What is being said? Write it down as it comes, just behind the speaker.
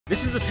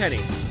This is a penny.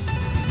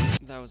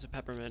 That was a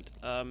peppermint.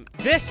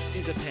 This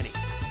is a penny.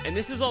 And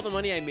this is all the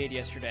money I made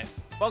yesterday.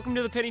 Welcome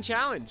to the penny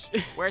challenge,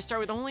 where I start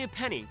with only a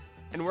penny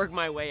and work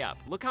my way up.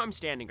 Look how I'm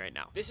standing right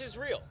now. This is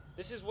real.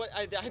 This is what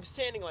I'm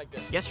standing like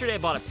this. Yesterday I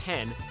bought a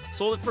pen,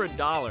 sold it for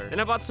 $1. Then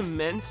I bought some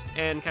mints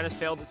and kind of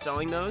failed at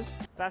selling those.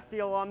 Best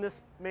deal on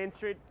this Main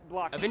Street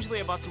block.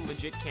 Eventually I bought some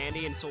legit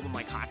candy and sold them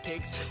like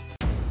hotcakes.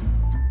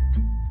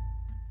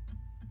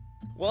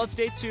 Well, it's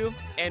day 2,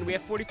 and we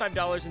have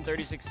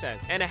 $45.36,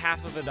 and a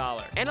half of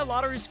 $1. And a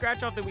lottery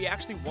scratch off that we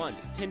actually won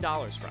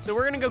 $10 from. So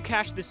we're gonna go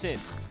cash this in.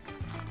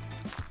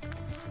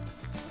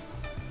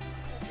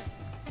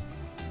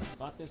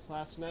 Bought this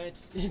last night.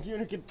 If you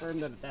want to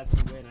confirm that that's a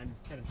win, I'm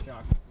kind of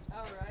shocked.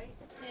 All right,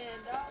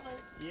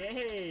 $10.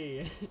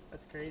 Yay!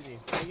 That's crazy.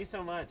 Thank you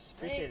so much.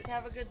 Appreciate Thanks, it.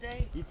 have a good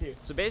day. You too.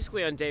 So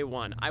basically on day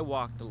 1, I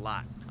walked a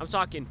lot. I'm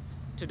talking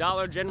to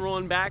Dollar General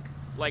and back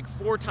like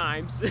 4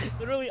 times.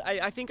 Literally,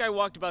 I think I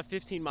walked about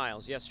 15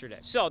 miles yesterday.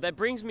 So that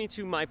brings me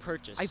to my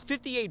purchase. I have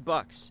 58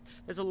 bucks.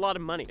 That's a lot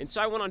of money. And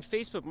so I went on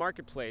Facebook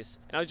Marketplace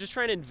and I was just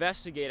trying to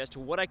investigate as to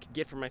what I could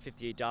get for my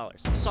 $58.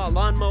 I saw a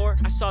lawnmower.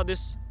 I saw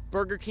this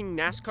Burger King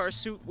NASCAR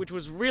suit, which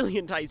was really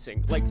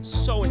enticing. Like,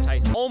 so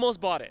enticing.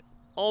 Almost bought it.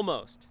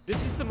 Almost.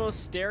 This is the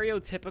most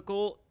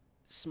stereotypical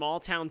small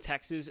town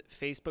Texas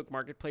Facebook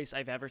Marketplace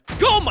I've ever...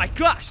 Oh my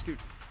gosh, dude!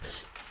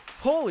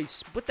 Holy,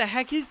 what the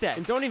heck is that?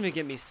 And don't even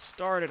get me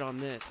started on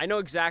this. I know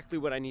exactly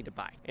what I need to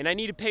buy. And I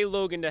need to pay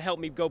Logan to help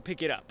me go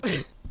pick it up.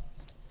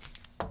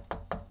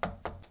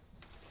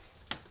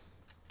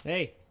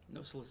 Hey.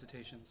 No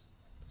solicitations.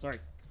 Sorry.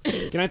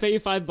 Can I pay you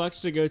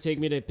 $5 to go take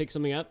me to pick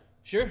something up?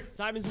 Sure.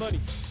 Time is money.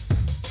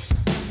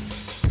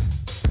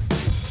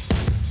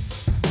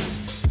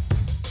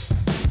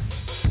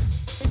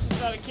 This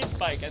is not a kid's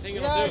bike. I think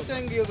it'll do. I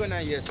think you're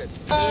gonna use it.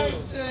 I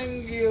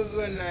think you're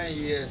gonna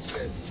use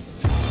it.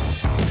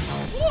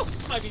 Woo,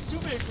 this might be too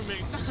big for me.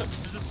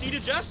 Does the seat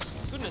adjust?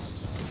 Goodness,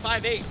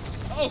 5'8".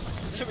 Oh,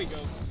 there we go.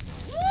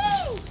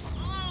 Woo!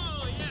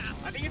 Oh, yeah.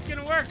 I think it's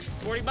gonna work.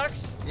 40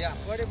 bucks? Yeah,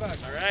 40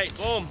 bucks. All right,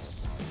 boom.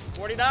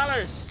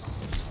 $40.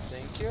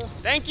 Thank you.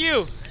 Thank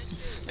you.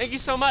 Thank you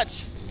so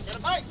much. Got a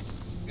bike.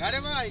 Got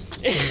a bike.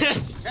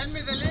 Send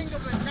me the link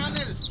of the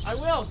channel. I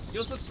will.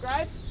 You'll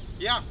subscribe?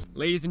 Yeah.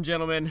 Ladies and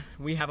gentlemen,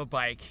 we have a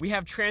bike. We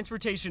have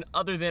transportation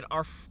other than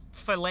our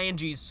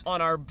phalanges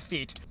on our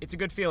feet. It's a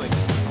good feeling.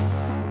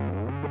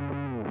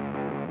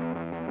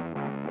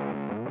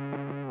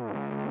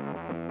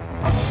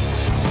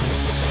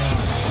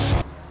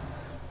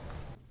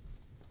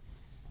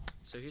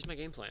 So here's my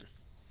game plan.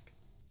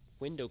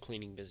 Window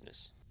cleaning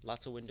business.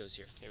 Lots of windows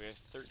here. Okay, we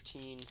have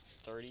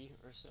 $13.30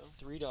 or so.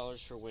 $3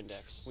 for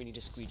Windex. We need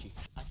a squeegee.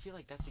 I feel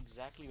like that's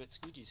exactly what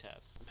squeegees have.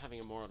 I'm having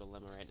a moral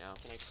dilemma right now.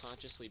 Can I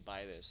consciously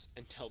buy this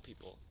and tell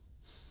people,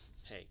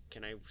 hey,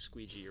 can I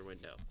squeegee your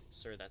window?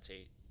 Sir, that's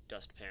a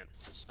dustpan.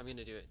 I'm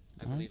gonna do it.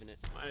 I believe in it.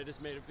 I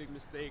just made a big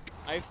mistake.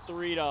 I have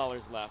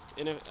 $3 left.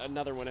 And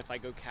another one if I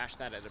go cash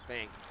that at a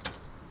bank.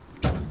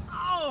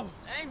 Oh,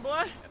 dang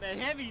boy. That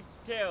heavy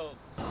tail.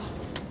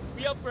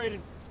 We upgraded.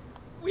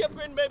 We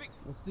upgrading, baby.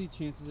 What's the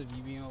chances of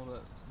you being able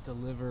to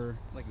deliver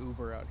like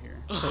Uber out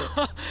here?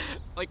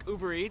 Like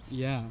Uber Eats?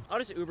 Yeah. I'll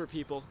just Uber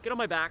people. Get on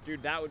my back.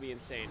 Dude, that would be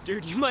insane.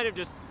 Dude, you might have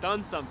just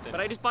done something. But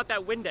I just bought that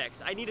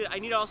Windex. I need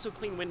to also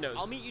clean windows.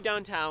 I'll meet you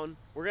downtown.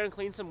 We're gonna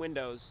clean some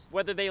windows,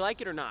 whether they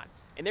like it or not.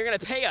 And they're gonna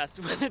pay us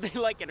whether they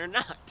like it or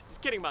not.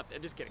 Just kidding about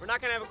that, just kidding. We're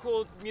not gonna have a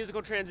cool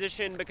musical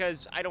transition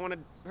because I don't wanna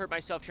hurt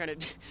myself trying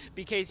to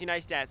be Casey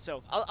Neistat.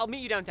 So I'll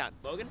meet you downtown.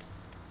 Logan?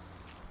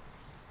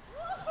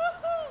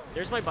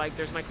 There's my bike,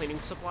 there's my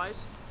cleaning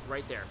supplies,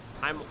 right there.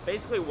 I'm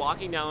basically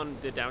walking down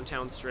the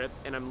downtown strip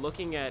and I'm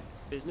looking at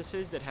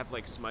businesses that have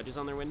like smudges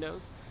on their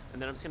windows, and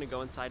then I'm just gonna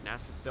go inside and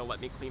ask if they'll let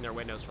me clean their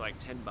windows for like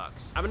 10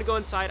 bucks. I'm gonna go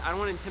inside. I don't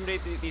wanna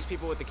intimidate these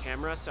people with the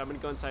camera, so I'm gonna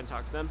go inside and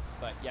talk to them.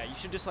 But yeah, you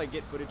should just like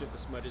get footage of the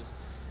smudges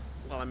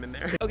while I'm in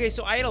there. Okay,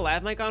 so I had a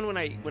lav mic on when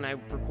I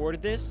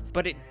recorded this,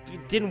 but it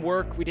didn't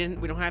work. We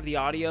don't have the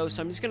audio,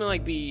 so I'm just gonna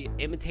like be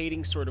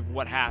imitating sort of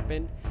what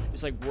happened,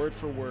 just like word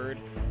for word.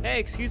 Hey,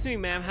 excuse me,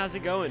 ma'am, how's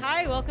it going?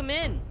 Hi, welcome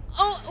in.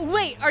 Oh,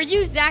 wait, are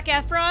you Zac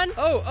Efron?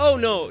 Oh,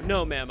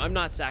 no, ma'am, I'm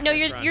not Zac No,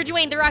 Efron. you're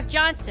Dwayne The Rock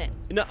Johnson.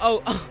 No,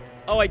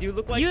 oh, I do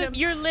look like him?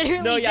 You're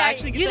literally no, yeah, Zac. I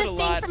actually Do get the that a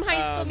thing lot. from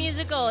High School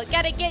Musical.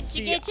 Gotta get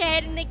your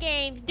head in the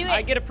games. Do it.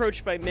 I get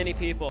approached by many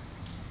people.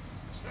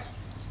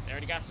 They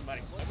already got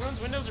somebody.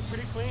 Everyone's windows are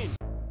pretty clean.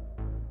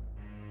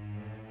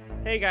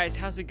 Hey guys,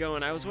 how's it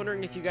going? I was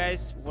wondering if you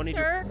guys wanted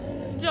Sir,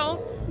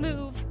 don't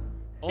move.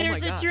 Oh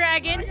There's my a gosh.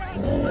 dragon.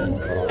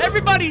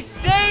 Everybody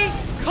stay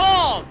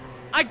calm!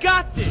 I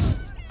got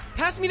this!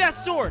 Pass me that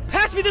sword!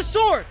 Pass me the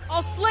sword!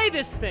 I'll slay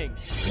this thing!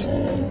 So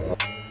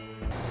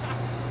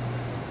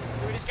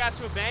we just got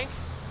to a bank.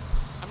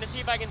 I'm gonna see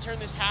if I can turn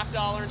this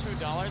 $50 into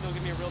 $1. They'll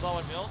give me a real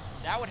dollar bill.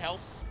 That would help.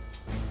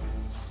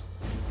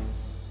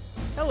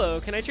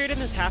 Hello, can I trade in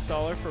this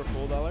 $50 for a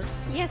full dollar?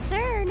 Yes,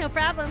 sir, no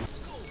problem.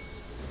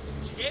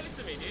 She gave it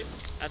to me, dude.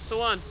 That's the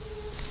one.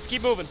 Let's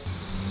keep moving.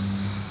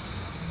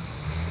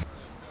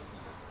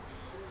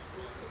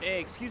 Hey,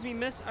 excuse me,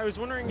 miss. I was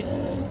wondering if...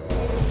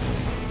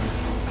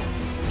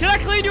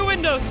 clean your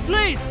windows,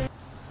 please. $5.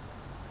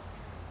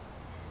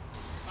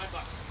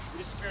 We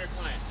just scared a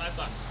client.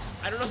 $5.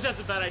 I don't know if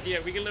that's a bad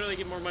idea. We can literally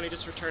get more money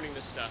just returning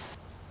this stuff.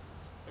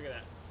 Look at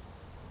that.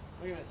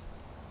 Look at this.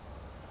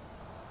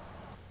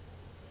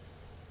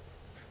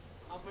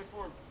 How's my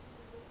form?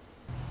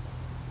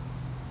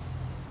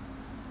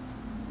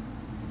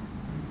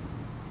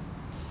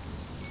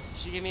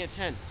 She gave me a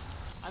 10.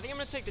 I think I'm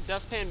gonna take the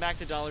dustpan back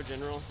to Dollar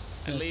General.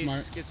 At least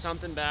smart. get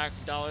something back,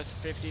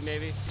 $1.50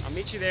 maybe. I'll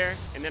meet you there,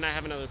 and then I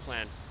have another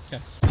plan. Okay.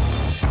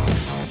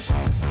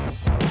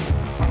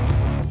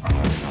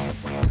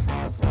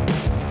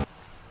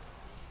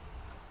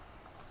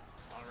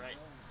 All right,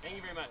 thank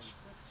you very much.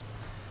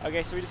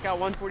 Okay, so we just got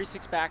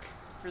 146 back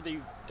for the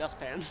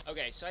dustpan.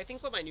 Okay, so I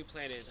think what my new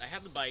plan is, I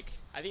have the bike.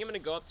 I think I'm gonna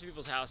go up to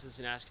people's houses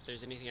and ask if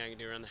there's anything I can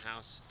do around the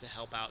house to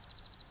help out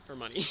for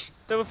money.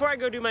 So before I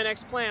go do my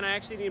next plan, I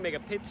actually need to make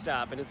a pit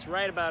stop, and it's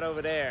right about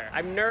over there.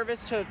 I'm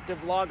nervous to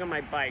vlog on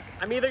my bike.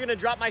 I'm either gonna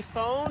drop my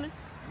phone,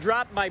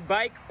 drop my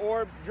bike,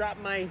 or drop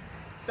my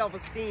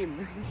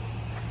self-esteem.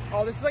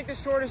 Oh, this is like the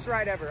shortest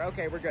ride ever.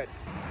 Okay, we're good.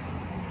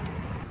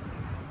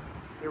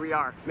 Here we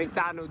are,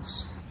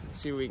 McDonald's. Let's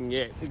see what we can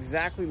get. It's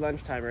exactly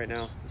lunchtime right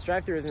now. This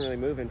drive-thru isn't really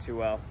moving too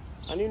well.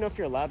 I don't even know if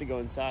you're allowed to go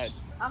inside.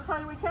 I'm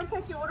sorry, we can't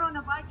take your order on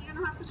the bike. You're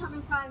gonna have to come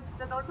inside.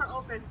 The doors are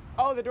open.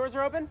 Oh, the doors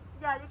are open?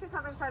 Yeah, you can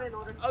come inside and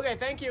order. Okay,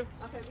 thank you.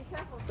 Okay, be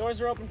careful. Doors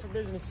are open for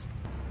business.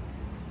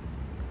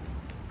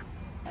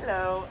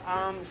 Hello,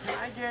 can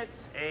I get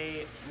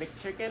a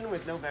McChicken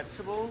with no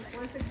vegetables?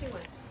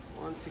 161.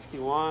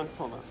 161,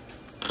 hold on.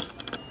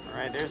 All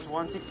right, there's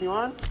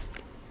 161.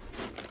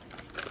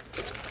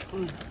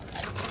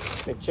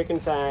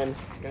 McChicken time.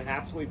 Gonna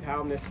absolutely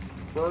pound this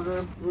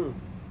burger.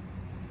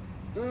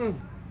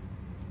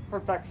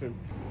 Perfection.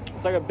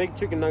 It's like a big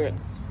chicken nugget.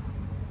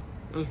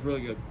 It's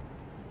really good.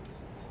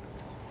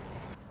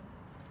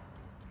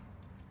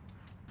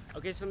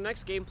 Okay, so the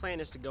next game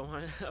plan is to go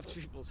on up to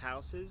people's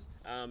houses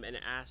and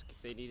ask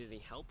if they need any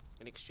help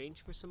in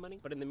exchange for some money.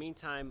 But in the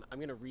meantime, I'm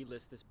gonna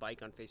relist this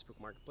bike on Facebook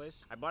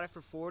Marketplace. I bought it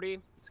for 40.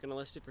 It's gonna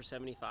list it for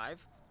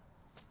 75.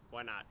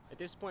 Why not? At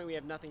this point, we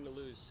have nothing to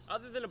lose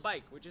other than a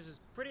bike, which is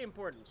pretty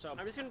important. So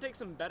I'm just gonna take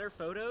some better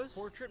photos.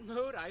 Portrait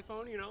mode,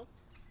 iPhone, you know.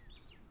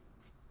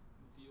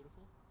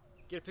 Beautiful.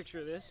 Get a picture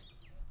of this.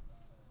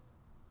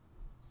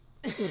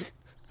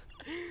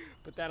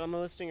 Put that on the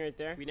listing right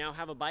there. We now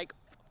have a bike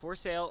for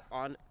sale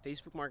on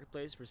Facebook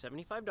Marketplace for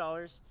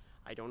 $75.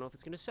 I don't know if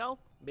it's gonna sell.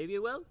 Maybe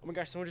it will. Oh my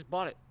gosh, someone just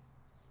bought it.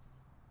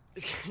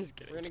 Just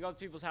kidding. We're gonna go to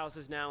people's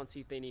houses now and see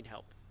if they need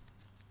help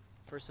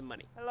for some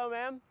money. Hello,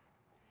 ma'am.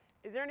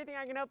 Is there anything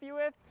I can help you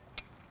with?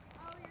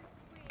 Oh, you're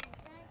sweet.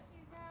 Thank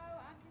you. No,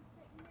 I'm just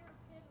sitting here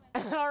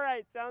fiddling. All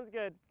right, sounds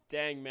good.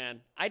 Dang,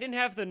 man. I didn't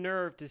have the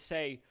nerve to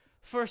say,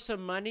 for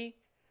some money.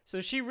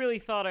 So she really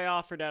thought I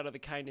offered out of the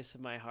kindness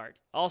of my heart.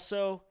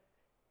 Also,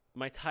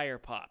 my tire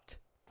popped.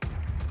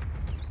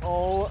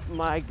 Oh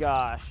my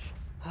gosh.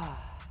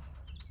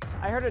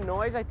 I heard a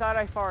noise, I thought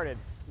I farted.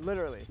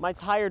 Literally. My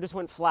tire just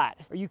went flat.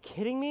 Are you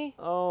kidding me?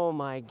 Oh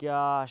my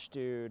gosh,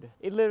 dude.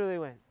 It literally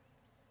went.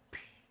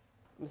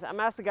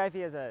 I'm asking the guy if he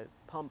has a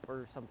pump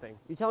or something.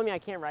 You telling me I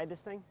can't ride this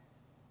thing?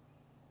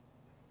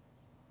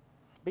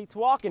 Beats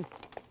walking.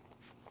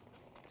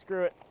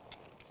 Screw it.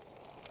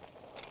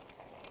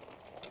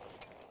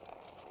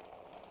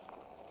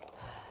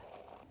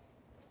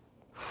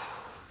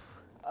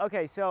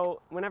 Okay,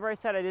 so whenever I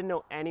said I didn't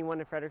know anyone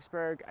in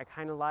Fredericksburg, I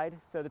kind of lied.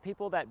 So the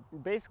people that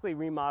basically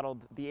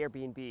remodeled the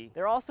Airbnb,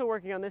 they're also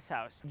working on this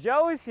house.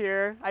 Joe is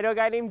here. I know a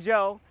guy named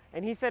Joe,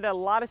 and he said a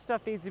lot of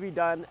stuff needs to be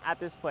done at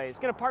this place.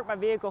 I'm gonna park my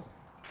vehicle.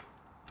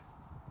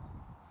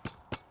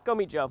 Go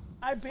meet Joe.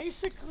 I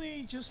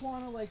basically just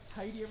want to like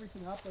tidy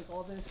everything up, like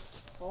all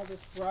this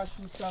brush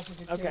and stuff. We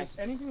could Okay. take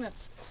anything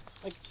that's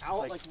like out,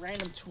 like- like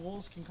random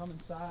tools can come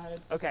inside.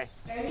 Okay.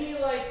 Any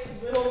like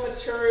little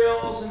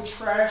materials and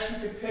trash you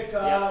could pick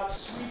up,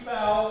 sweep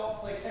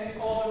out, like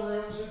all the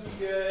rooms would be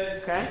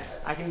good. Okay,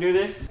 I can do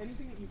this.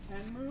 Anything that you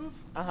can move,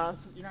 Uh-huh.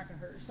 so you're not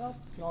gonna hurt yourself,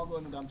 can all go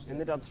in the dumpster. In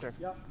the dumpster.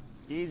 Yep.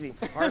 Easy.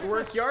 Hard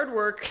work, yard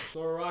work. That's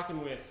what we're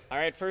rocking with. All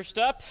right, first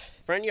up,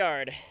 front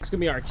yard. It's gonna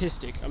be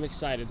artistic. I'm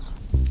excited.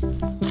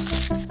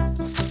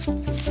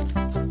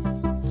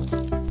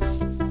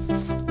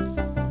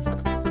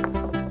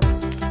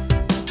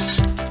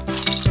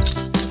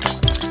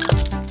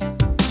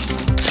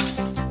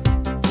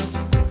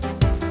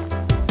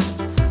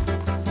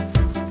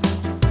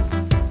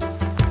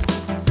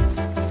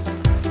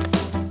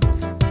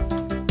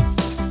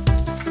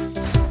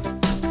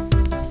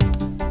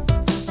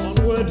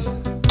 Onward.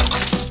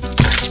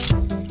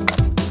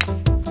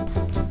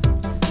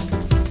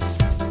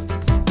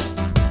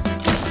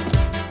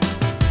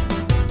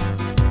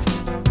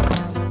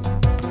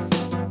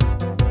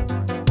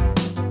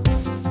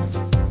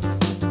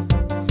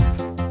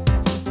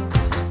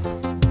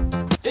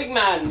 Big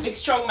man, big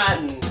strong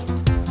man.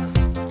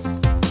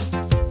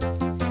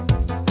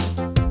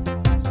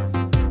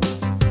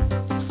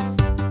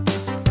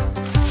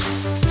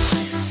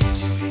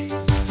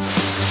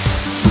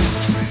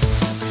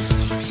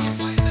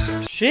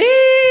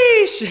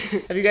 Sheesh!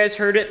 switch. Have you guys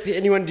heard it?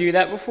 Anyone do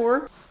that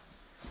before?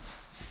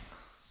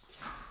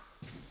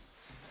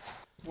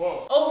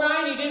 Whoa. Oh,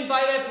 Ryan, you didn't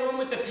buy that broom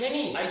with the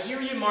penny. I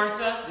hear you,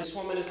 Martha. This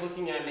woman is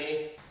looking at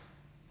me.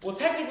 Well,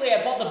 technically,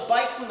 I bought the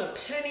bike from the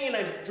penny and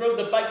I drove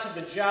the bike to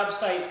the job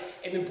site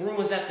and the broom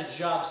was at the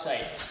job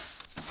site.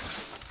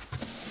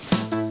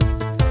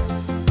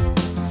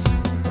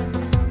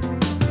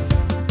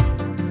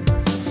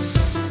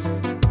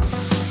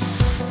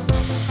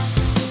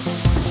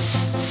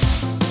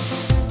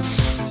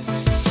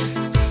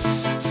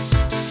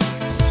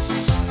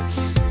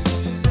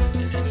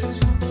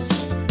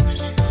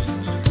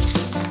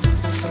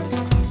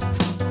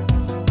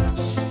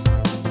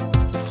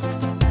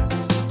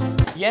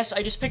 Yes,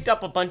 I just picked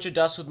up a bunch of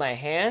dust with my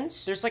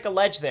hands. There's like a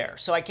ledge there,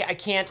 so I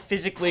can't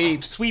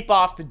physically sweep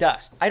off the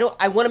dust.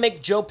 I want to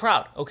make Joe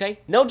proud, okay?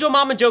 No Joe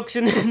Mama jokes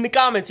in the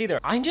comments either.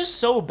 I'm just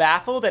so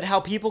baffled at how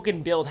people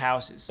can build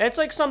houses. That's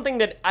like something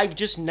that I've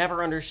just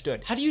never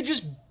understood. How do you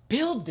just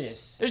build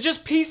this? There's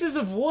just pieces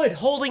of wood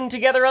holding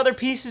together other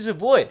pieces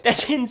of wood.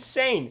 That's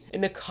insane.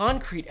 And the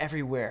concrete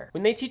everywhere.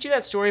 When they teach you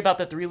that story about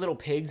the 3 little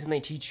pigs and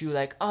they teach you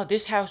like, oh,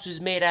 this house was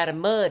made out of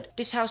mud.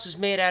 This house was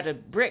made out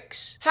of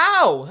bricks.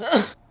 How?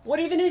 What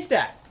even is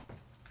that?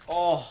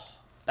 Oh,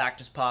 back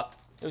just popped.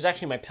 It was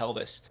actually my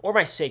pelvis or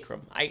my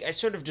sacrum. I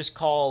sort of just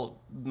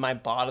call my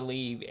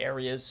bodily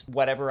areas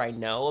whatever I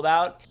know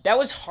about. That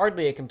was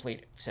hardly a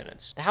complete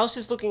sentence. The house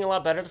is looking a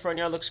lot better. The front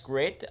yard looks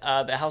great.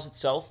 The house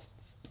itself,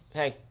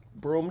 hey,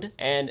 broomed.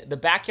 And the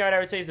backyard, I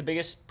would say, is the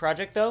biggest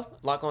project though.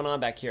 A lot going on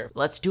back here.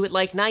 Let's do it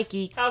like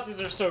Nike. Houses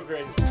are so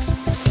crazy.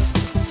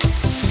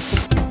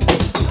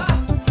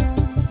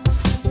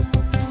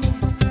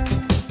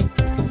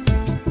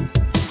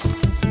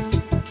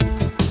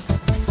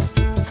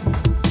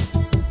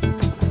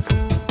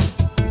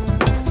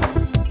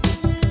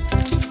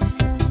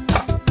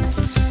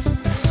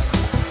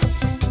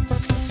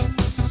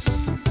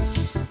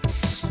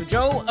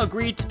 Joe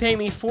agreed to pay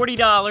me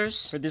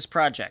 $40 for this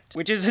project,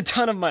 which is a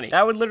ton of money.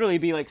 That would literally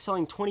be like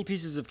selling 20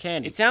 pieces of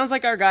candy. It sounds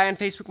like our guy on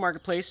Facebook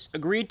Marketplace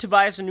agreed to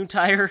buy us a new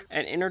tire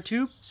and inner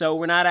tube, so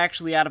we're not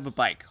actually out of a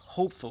bike.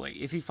 Hopefully,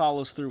 if he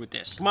follows through with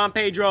this. Come on,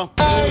 Pedro.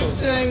 I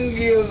think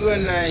you're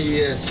gonna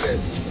use it.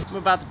 I'm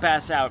about to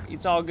pass out.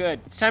 It's all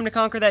good. It's time to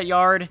conquer that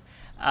yard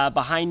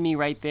behind me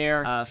right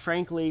there.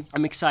 Frankly,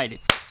 I'm excited.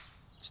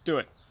 Let's do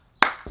it.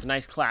 It's a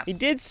nice clap. He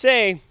did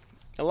say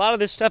a lot of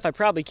this stuff I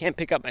probably can't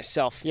pick up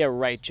myself. Yeah,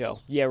 right, Joe.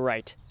 Yeah,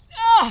 right.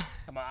 Ah!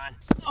 Come on.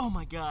 Oh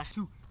my gosh.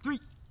 2, 3.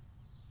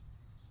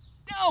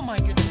 Oh my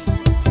goodness.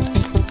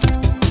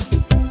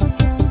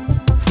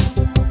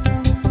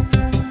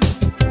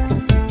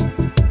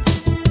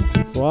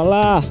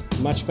 Voila.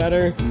 Much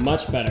better.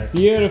 Much better.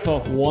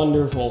 Beautiful.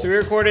 Wonderful. So we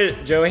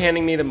recorded Joe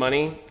handing me the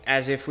money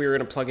as if we were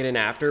gonna plug it in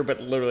after, but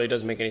literally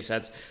doesn't make any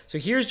sense. So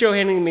here's Joe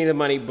handing me the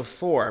money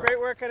before. Great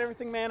work on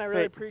everything, man. I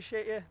really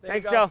appreciate you. There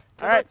Thanks, you go. Joe.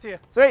 Good All right. luck to you.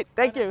 Sweet.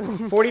 Thank you.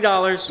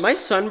 $40. Am I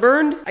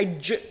sunburned?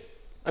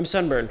 I'm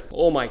sunburned.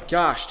 Oh my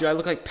gosh, dude, I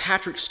look like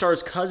Patrick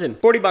Starr's cousin.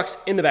 40 bucks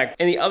in the bag.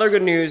 And the other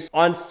good news,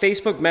 on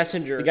Facebook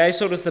Messenger, the guy who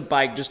sold us the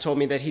bike just told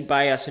me that he'd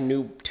buy us a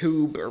new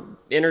tube or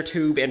inner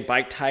tube and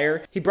bike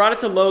tire. He brought it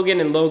to Logan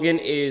and Logan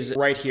is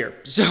right here.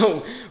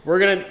 So we're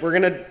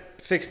gonna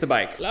fix the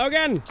bike.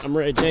 Logan, I'm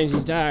ready to change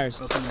these tires.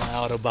 Welcome to my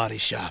auto body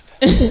shop.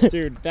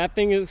 Dude, that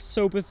thing is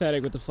so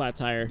pathetic with the flat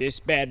tire. This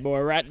bad boy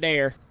right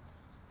there.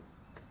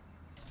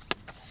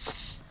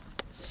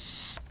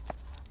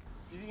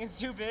 You think it's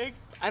too big?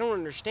 I don't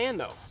understand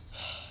though.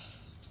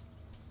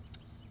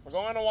 We're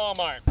going to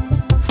Walmart.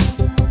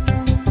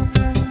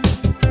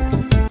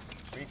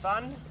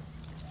 Refund?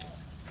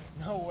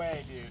 No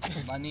way,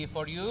 dude. Money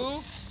for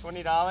you.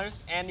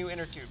 $20 and new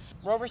inner tube.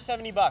 We're over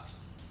 70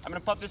 bucks. I'm gonna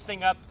pump this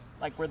thing up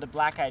like we're the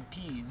Black Eyed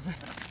Peas.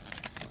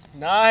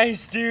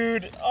 Nice,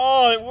 dude.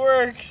 Oh, it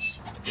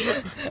works.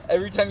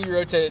 Every time you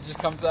rotate, it just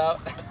comes out.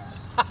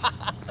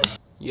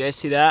 You guys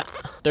see that?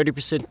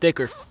 30%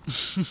 thicker.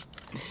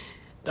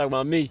 Talk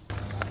about me.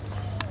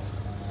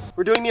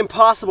 We're doing the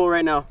impossible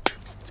right now.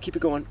 Let's keep it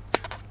going.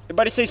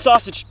 Everybody say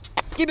sausage.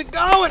 Keep it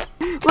going.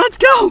 Let's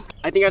go.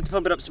 I think I have to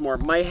pump it up some more.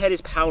 My head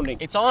is pounding.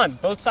 It's on,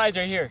 both sides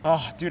right here.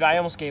 Oh, dude, I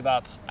almost gave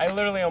up. I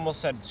literally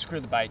almost said, screw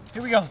the bike.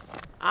 Here we go.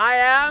 I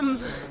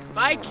am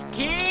Bike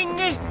King.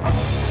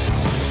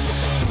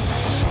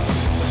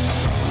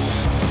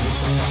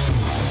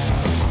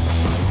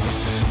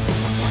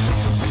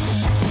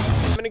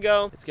 I'm gonna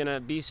go. It's gonna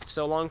be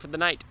so long for the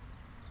night.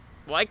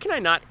 Why can I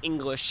not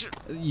English?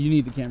 You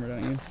need the camera,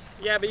 don't you?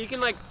 Yeah, but you can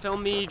like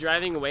film me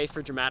driving away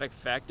for dramatic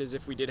effect as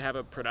if we did have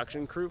a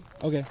production crew.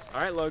 Okay.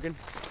 All right, Logan.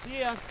 See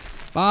ya.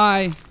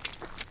 Bye.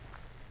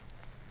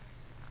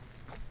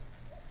 All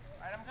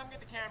right, I'm coming get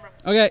the camera.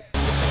 Okay.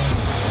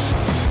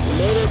 We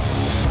made it.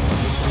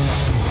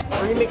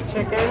 We're gonna make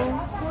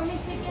chickens. 40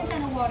 chickens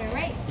and a water,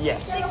 right?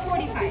 Yes.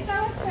 645.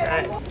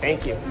 Okay,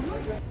 thank you.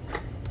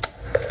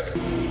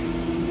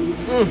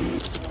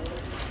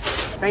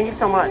 Thank you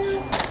so much.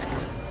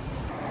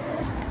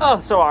 Oh,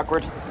 so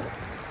awkward.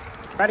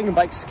 All Riding a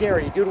bike's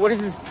scary. Dude, what is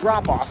this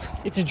drop off?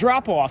 It's a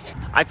drop off.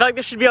 I feel like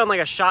this should be on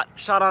like a shot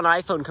on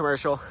iPhone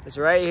commercial. It's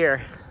right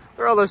here.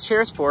 What are all those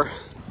chairs for?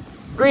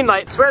 Green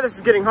light. Swear this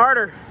is getting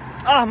harder.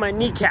 Oh, my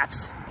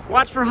kneecaps.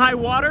 Watch for high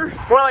water?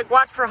 More like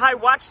watch for high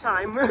watch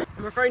time. I'm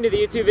referring to the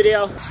YouTube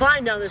video. I'm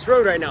flying down this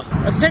road right now.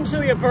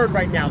 Essentially a bird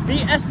right now.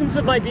 The essence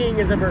of my being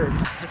is a bird.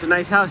 It's a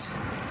nice house.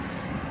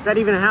 Is that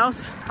even a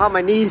house? Oh,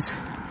 my knees,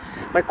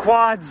 my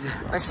quads,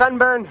 my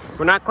sunburn.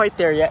 We're not quite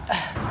there yet.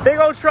 Big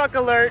old truck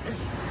alert.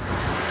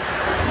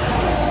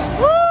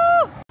 Woo!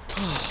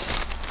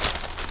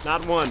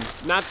 Not one,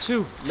 not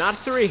two, not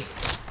three.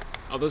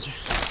 Oh, those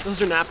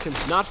are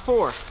napkins. Not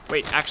four.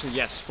 Wait, actually,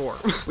 yes, 4.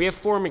 We have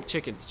 4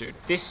 McChickens, dude.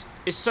 This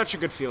is such a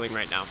good feeling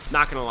right now.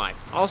 Not gonna lie.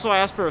 Also, I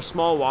asked for a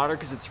small water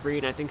because it's free,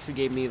 and I think she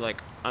gave me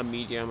like a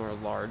medium or a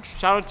large.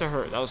 Shout out to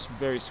her. That was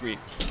very sweet.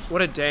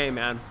 What a day,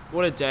 man.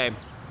 What a day.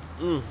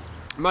 I'm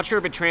not sure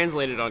if it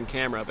translated on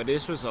camera, but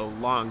this was a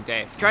long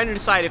day. Trying to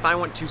decide if I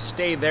want to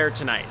stay there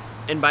tonight.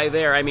 And by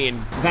there, I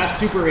mean that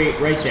Super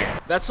 8 right there.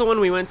 That's the one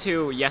we went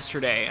to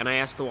yesterday, and I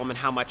asked the woman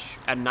how much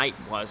a night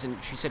was, and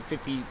she said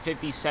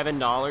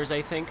 $57,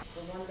 I think.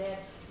 For one bed?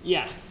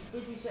 Yeah.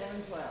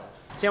 57.12.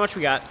 See how much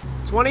we got?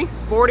 20,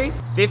 40,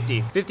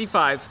 50,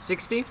 55,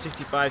 60,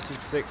 65,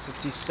 66,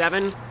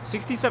 67,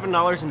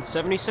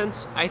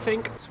 $67.70, I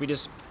think. So we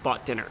just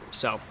bought dinner.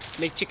 So,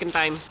 make chicken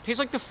time. Tastes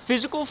like the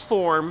physical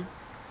form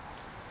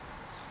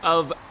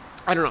of,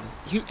 I don't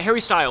know, Harry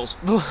Styles.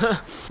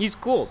 He's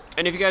cool.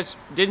 And if you guys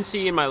didn't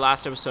see in my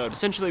last episode,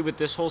 essentially with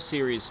this whole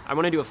series, I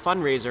want to do a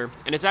fundraiser,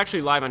 and it's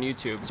actually live on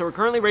YouTube. So we're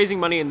currently raising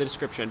money in the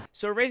description.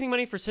 So we're raising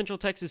money for Central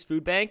Texas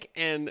Food Bank,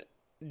 and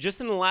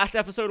just in the last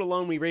episode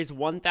alone, we raised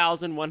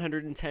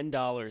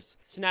 $1,110.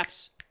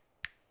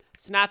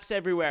 Snaps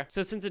everywhere.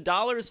 So since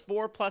 $1 is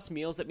 4+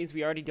 meals, that means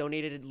we already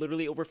donated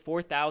literally over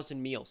 4,000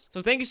 meals.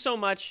 So thank you so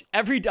much.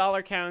 Every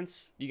dollar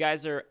counts. You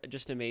guys are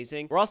just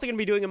amazing. We're also gonna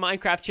be doing a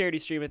Minecraft charity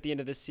stream at the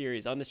end of this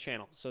series on this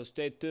channel, so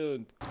stay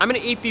tuned. I'm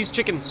gonna eat these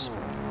chickens.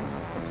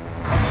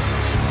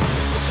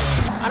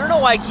 I don't know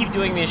why I keep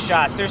doing these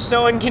shots. They're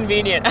so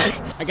inconvenient.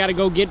 I gotta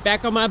go get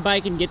back on my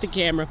bike and get the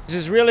camera. It's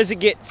as real as it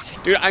gets.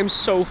 Dude, I'm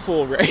so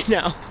full right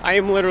now. I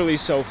am literally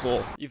so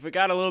full. You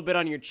forgot a little bit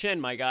on your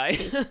chin, my guy.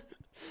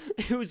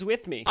 Who's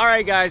with me? All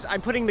right, guys,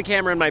 I'm putting the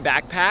camera in my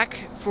backpack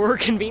for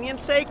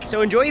convenience sake.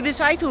 So enjoy this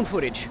iPhone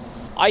footage.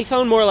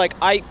 iPhone more like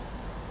I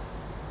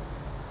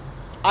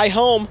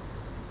home.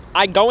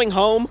 I going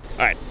home.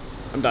 All right,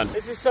 I'm done.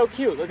 This is so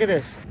cute. Look at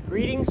this.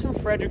 Greetings from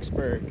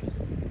Fredericksburg,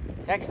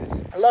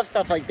 Texas. I love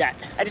stuff like that.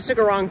 I just took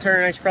a wrong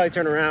turn. I should probably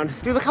turn around.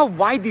 Dude, look how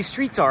wide these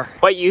streets are.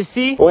 What you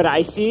see, what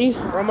I see.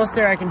 We're almost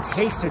there. I can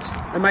taste it.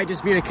 It might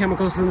just be the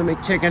chemicals from the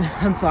McChicken.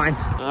 I'm fine.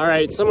 All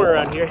right, it's somewhere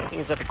around here. I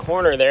think it's at the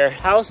corner there.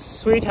 House,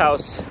 sweet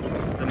house.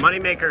 The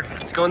moneymaker.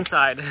 Let's go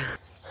inside.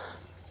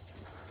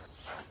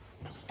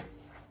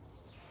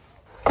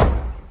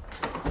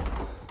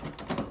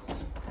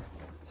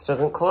 This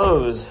doesn't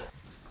close.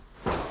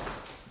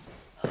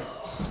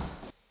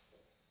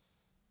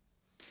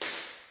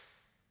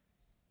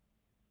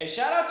 Hey,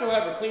 shout out to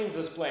whoever cleans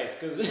this place,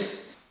 because this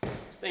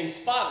thing's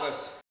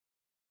spotless.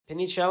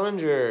 Penny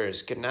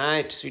Challengers, good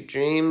night, sweet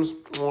dreams.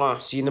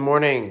 Mwah. See you in the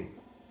morning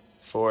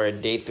for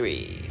day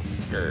 3.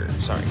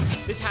 Sorry.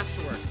 This has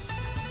to work.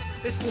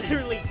 This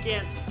literally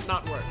can't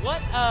not work.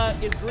 What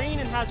is green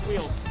and has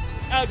wheels?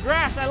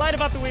 Grass, I lied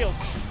about the wheels.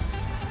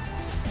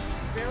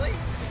 Really?